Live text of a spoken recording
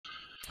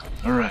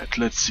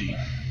Alright, let's see.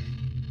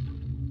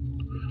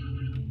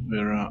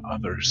 Where are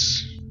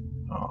others?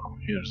 Oh,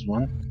 here's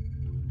one.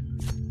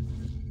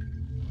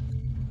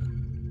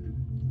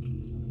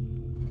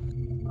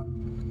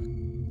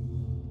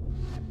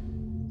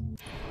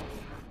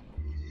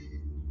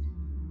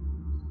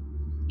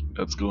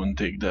 Let's go and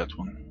take that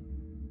one.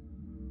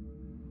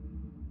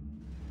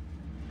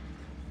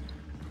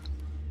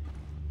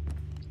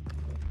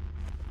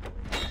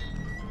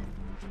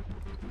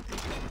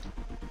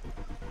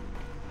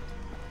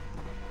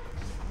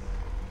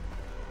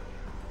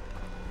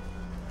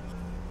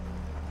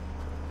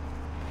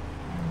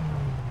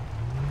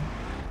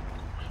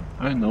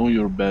 I know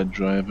you're bad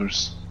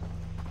drivers,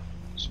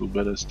 so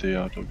better stay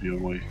out of your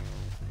way.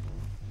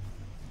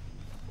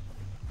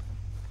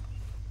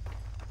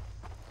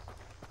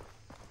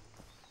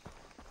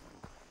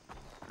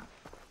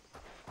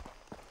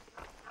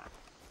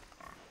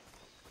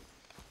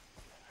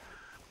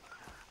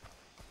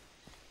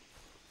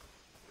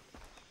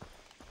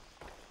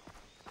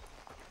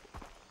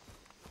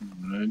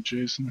 Alright,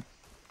 Jason.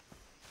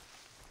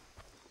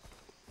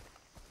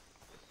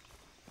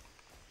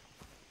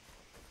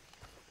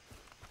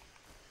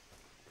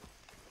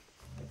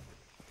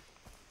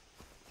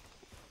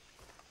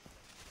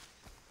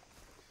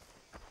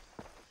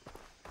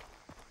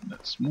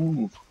 Let's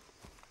move.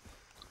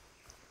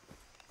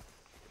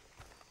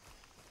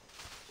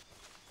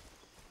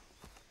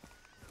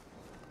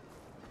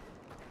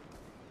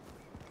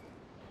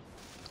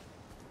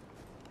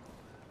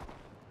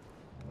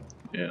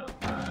 Yeah,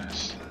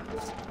 nice.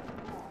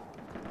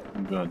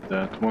 Got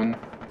that one.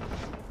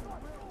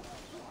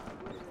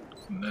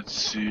 Let's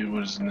see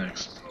what's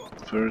next.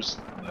 First,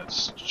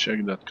 let's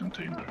check that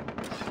container.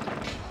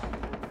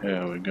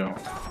 There we go.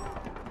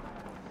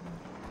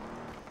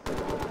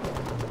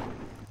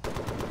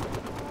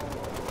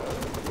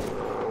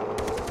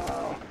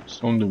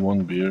 It's only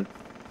one beer.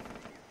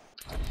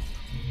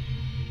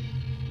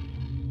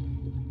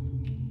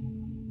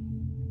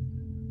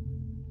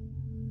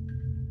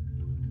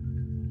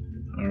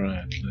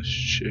 Alright, let's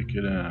check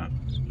it out.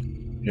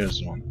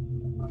 Here's one.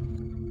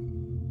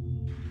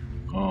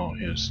 Oh,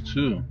 here's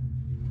two.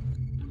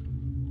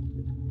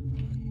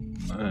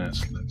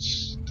 Nice,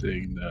 let's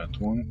take that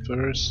one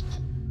first.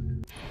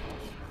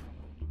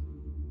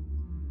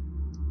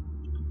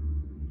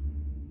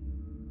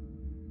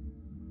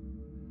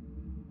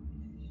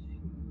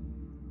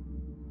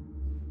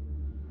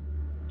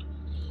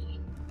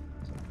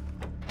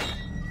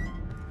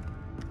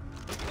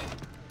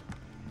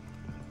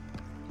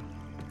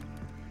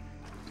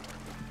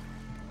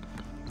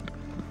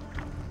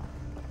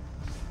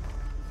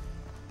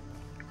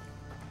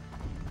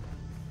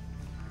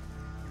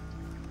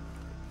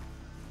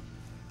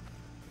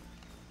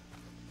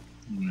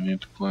 We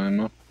need to climb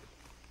up.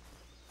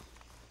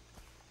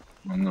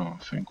 Oh no,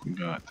 I think we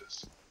got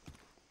this.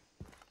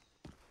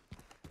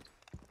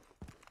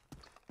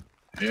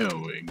 Here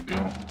we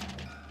go.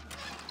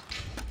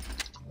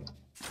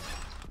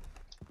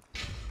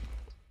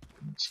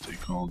 Let's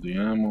take all the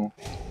ammo.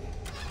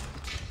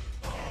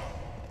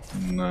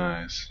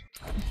 Nice.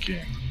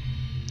 Okay.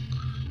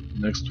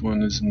 Next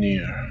one is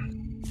near.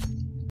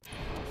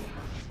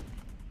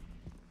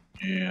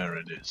 Here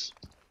it is.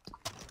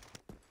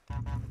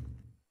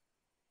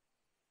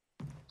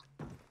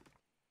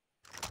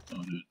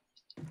 Oh, dude.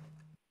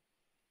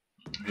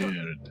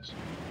 Here it is.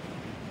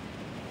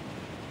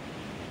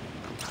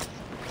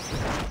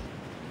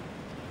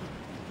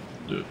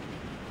 Dude.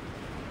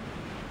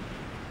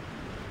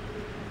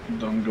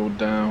 Don't go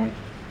down.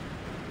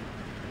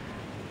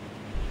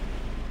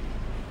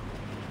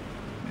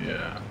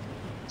 Yeah.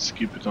 Let's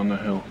keep it on the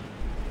hill.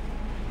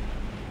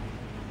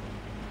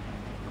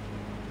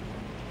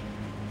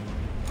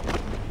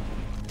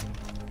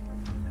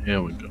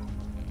 Here we go.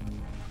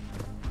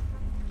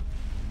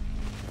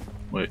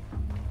 Wait.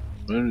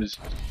 Where is it?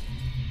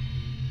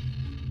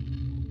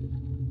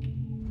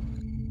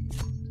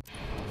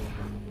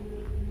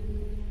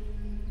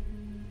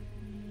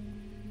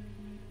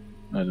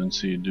 I don't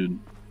see it, dude.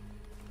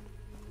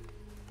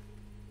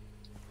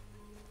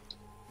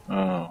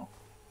 Oh.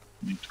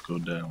 Need to go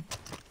down.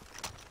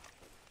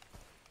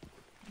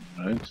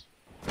 Right?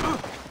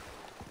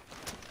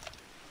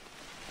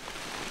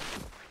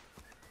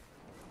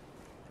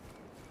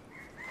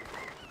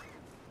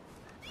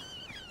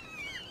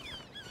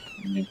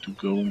 Need to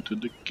go into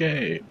the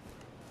cave,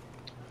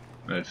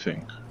 I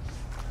think.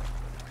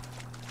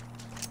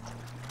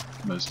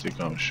 Let's take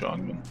our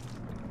shotgun,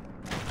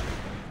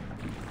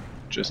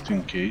 just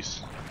in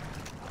case.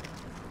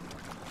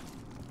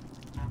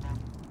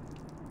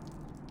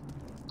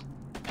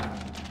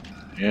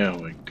 Here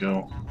we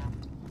go.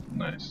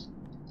 Nice.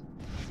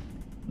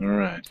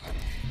 Alright.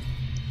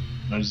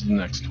 Where's the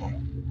next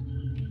one?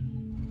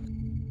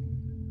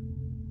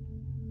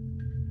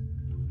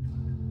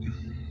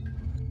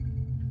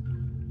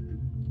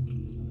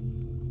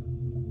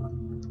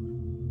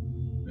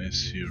 I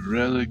see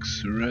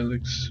relics.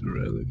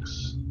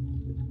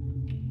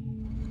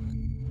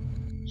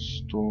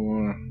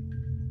 Store.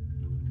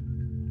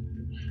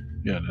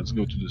 Yeah, let's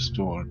go to the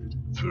store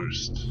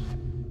first.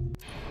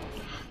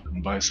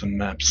 and buy some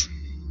maps.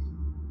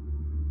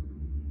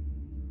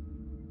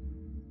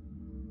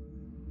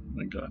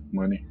 I got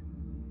money.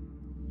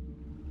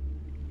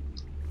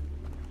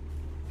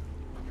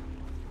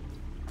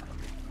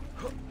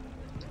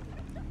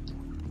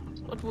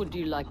 What would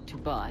you like to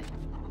buy?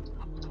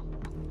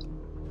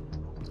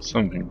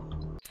 Something.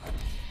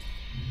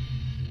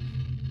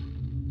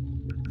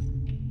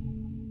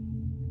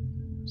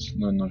 It's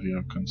none of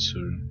your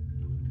concern.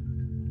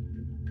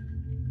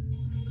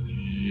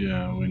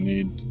 Yeah, we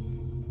need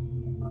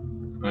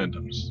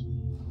items.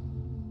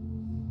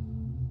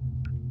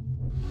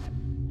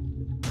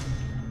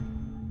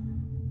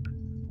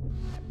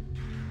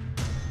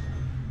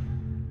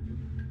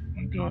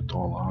 We got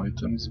all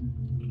items,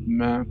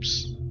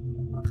 maps.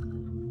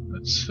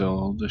 Let's sell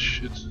all this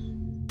shit.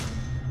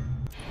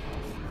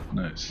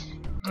 Nice.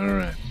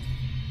 Alright.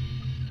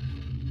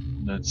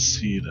 Let's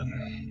see then.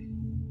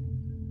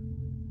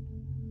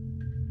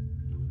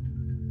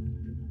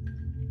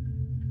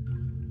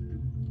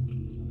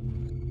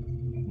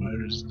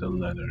 Where's the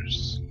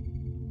letters?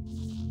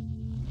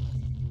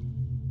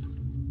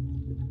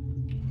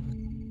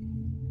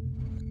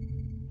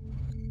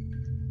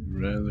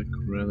 Relic.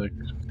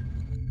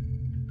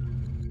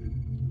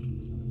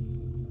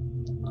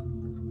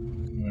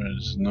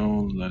 There's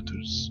no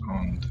letters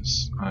on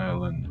this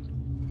island.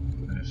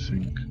 I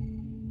think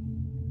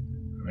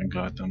I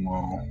got them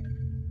all.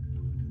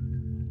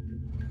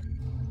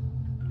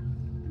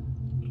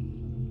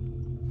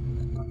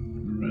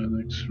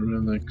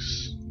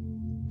 Relics.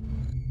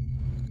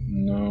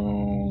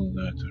 No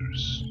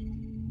letters.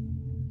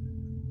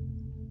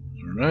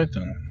 Alright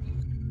then.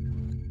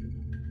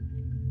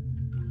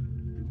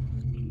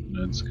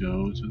 Let's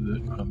go to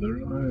the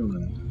other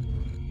island.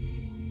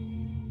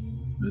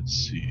 Let's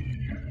see.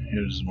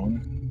 Here's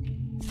one.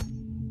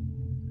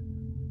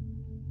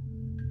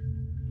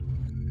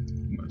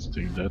 Let's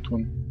take that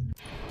one.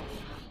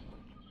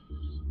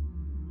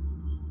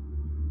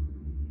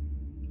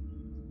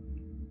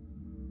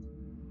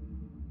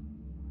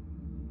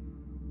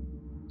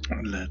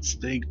 Let's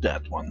take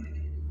that one.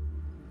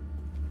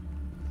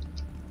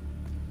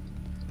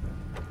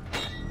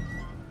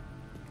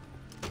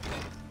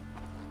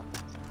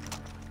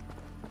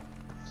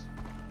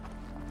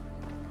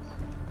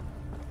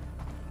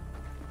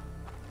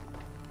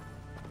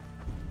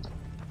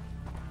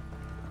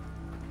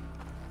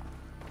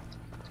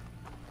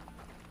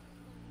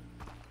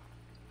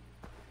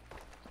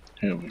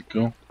 Here we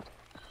go,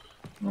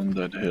 on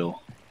that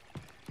hill.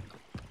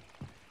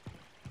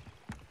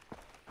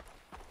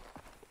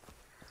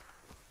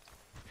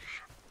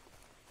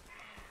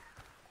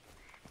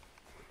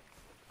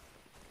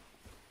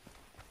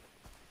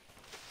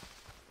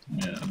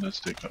 Yeah,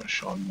 let's take our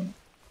shotgun,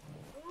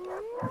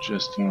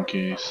 just in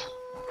case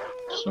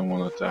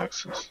someone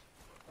attacks us.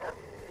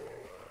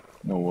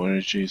 No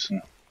worries,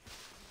 Jason.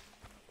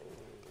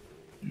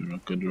 You're a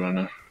good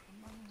runner.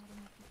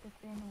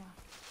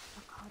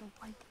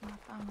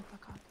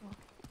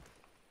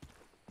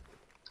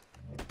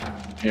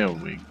 Here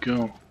we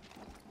go.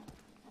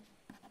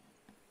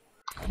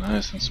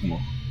 Nice and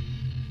smooth.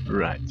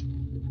 Right.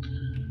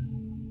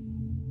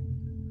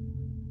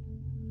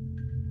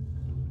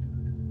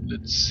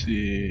 Let's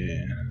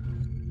see.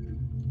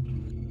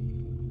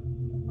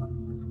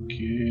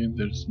 Okay,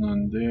 there's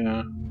none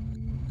there.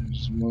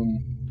 There's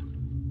one.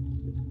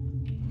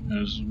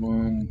 There's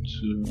 1,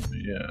 2.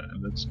 Yeah,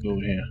 let's go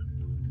here.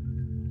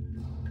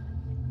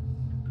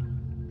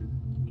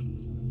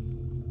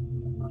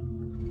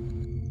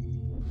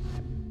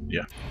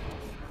 Yeah.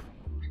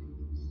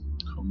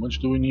 How much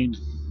do we need?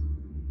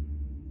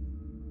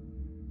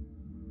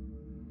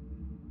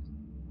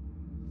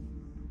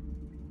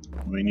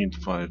 We need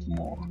 5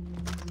 more.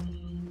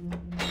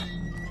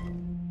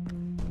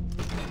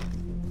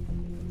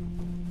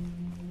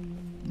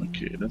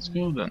 Okay, let's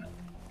go then.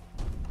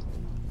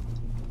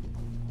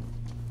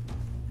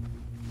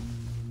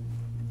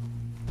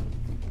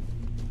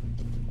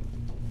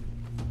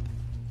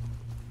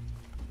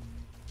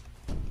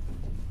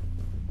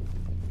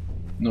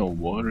 No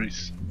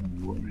worries,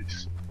 no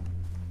worries.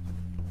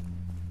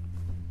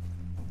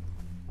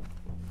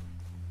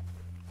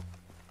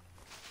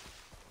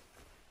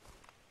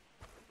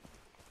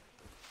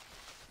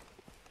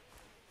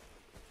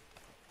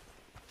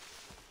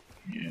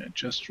 Yeah,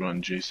 just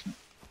run, Jason.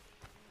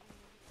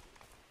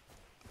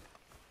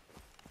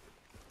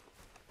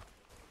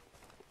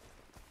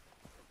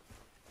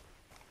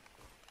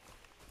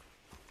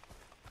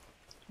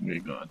 We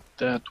got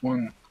that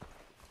one.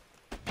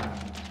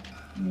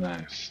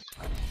 Nice.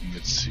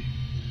 Let's see.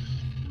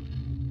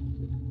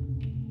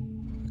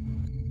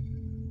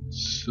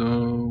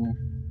 So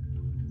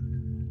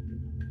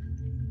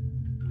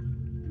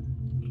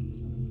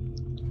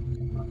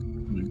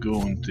we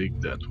go and take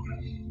that one.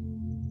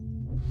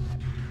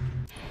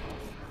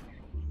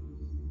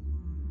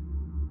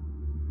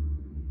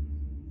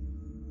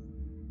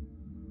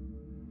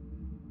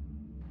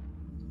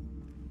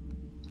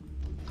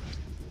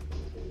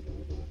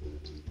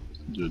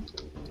 Good.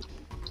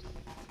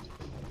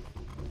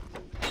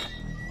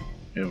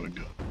 Here we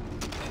go.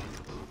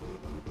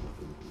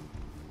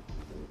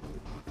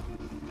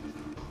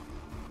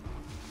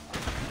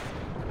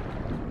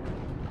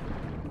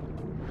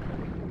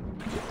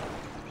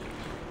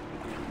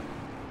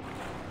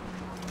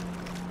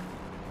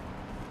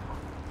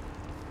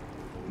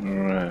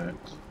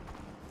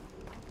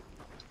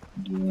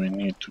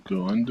 need to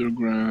go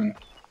underground.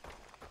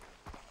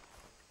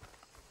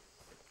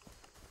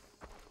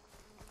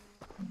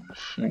 I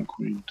think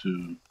we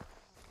do.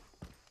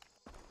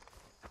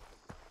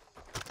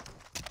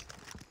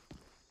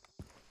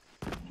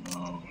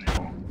 Oh,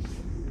 yeah.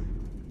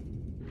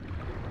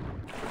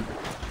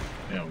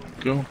 There we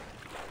go.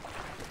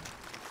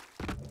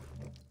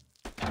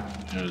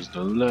 Here's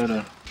the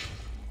ladder.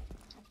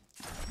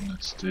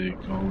 Let's take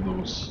all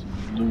those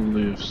blue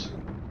leaves.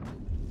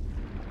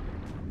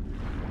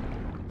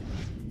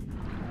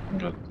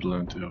 Got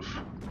plenty of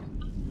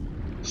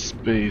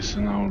space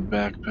in our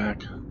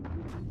backpack.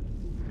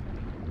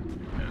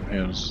 And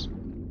here's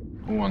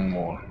one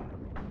more.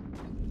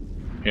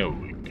 Here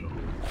we go.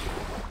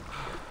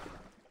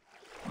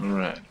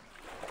 Alright.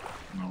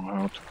 Now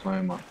how to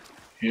climb up.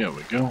 Here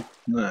we go.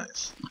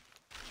 Nice.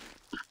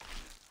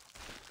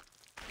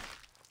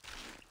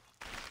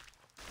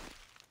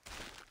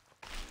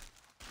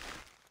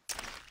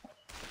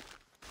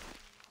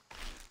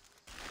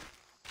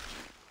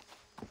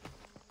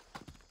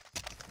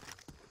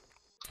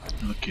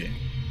 Okay,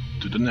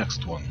 to the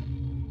next one.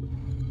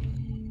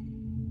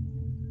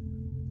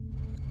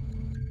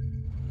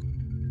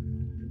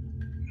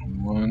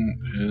 One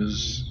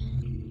is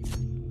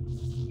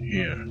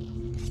here.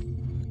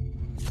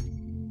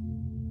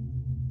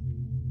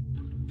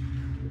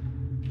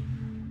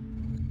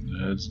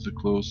 That's the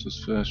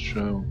closest fast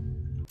travel.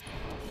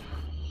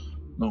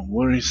 No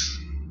worries.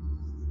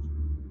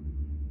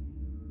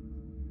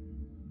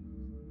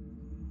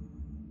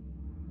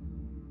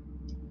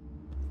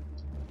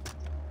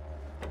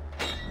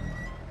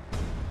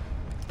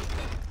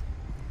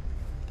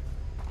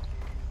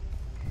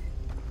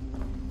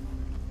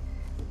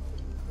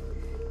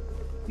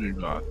 We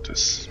got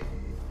this.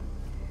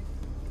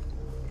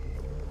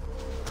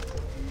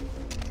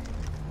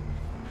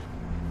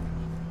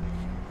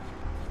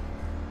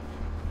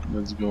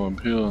 Let's go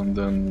uphill and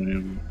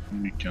then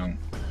we can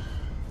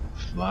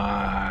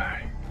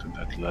fly to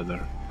that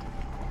ladder.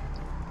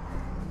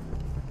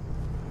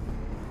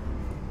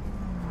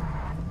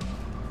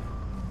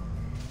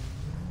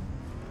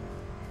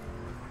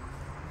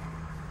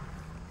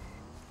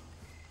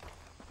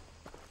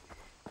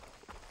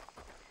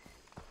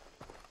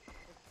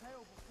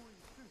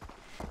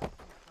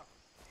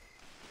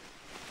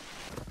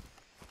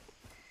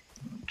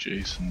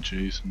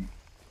 Jason.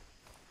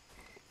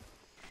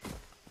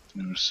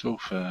 You're so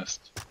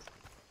fast.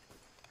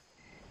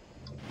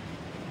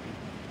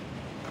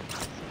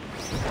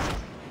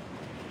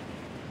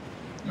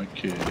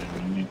 Okay,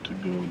 we need to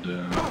go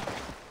down.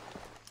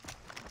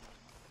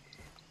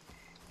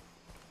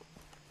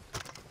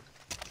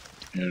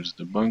 Here's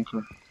the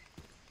bunker.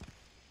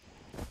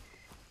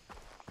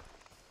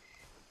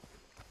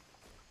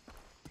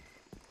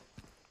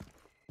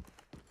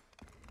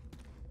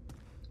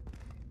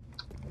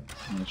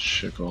 Let's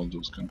check all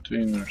those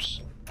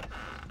containers.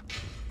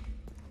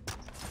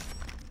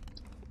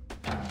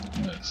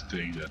 Let's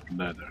take that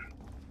ladder.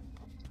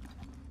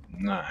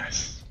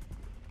 Nice.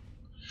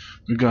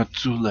 We got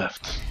 2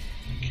 left.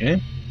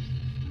 Okay.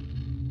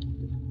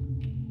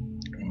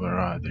 Where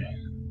are they?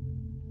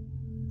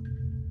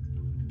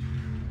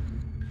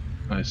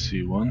 I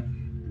see one.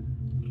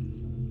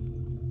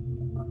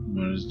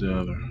 Where is the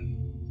other?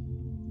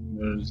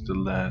 Where is the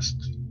last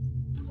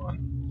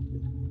one?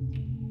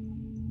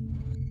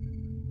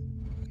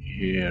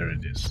 Here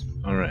it is.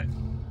 Alright.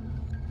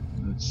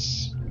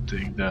 Let's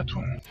take that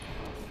one.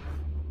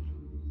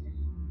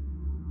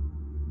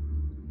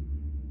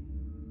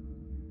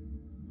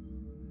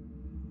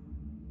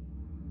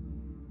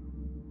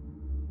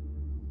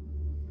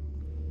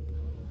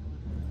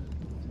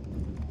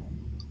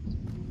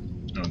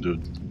 Oh,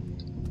 dude.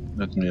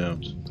 Let me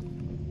out.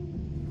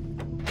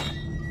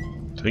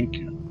 Thank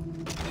you.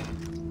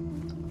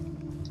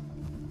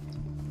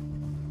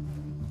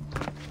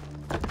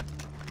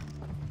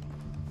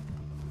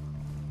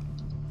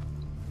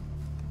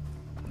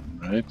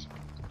 Right.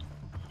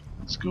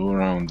 Let's go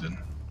around then.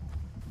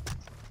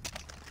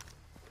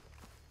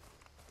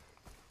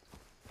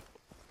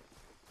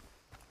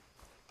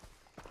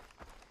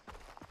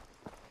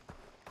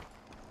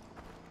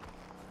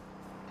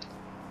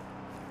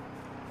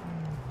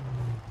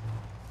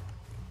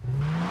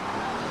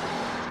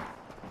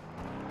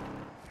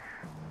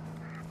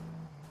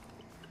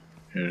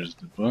 Here's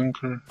the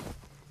bunker.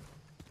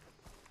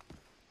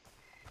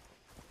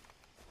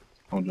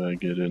 How do I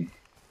get in?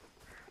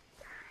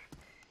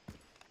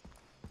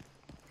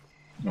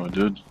 Oh,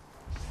 dude.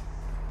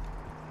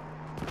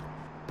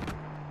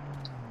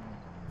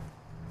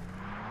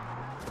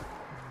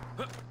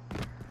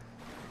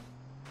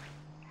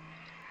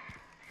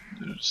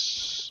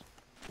 There's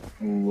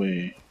a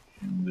way.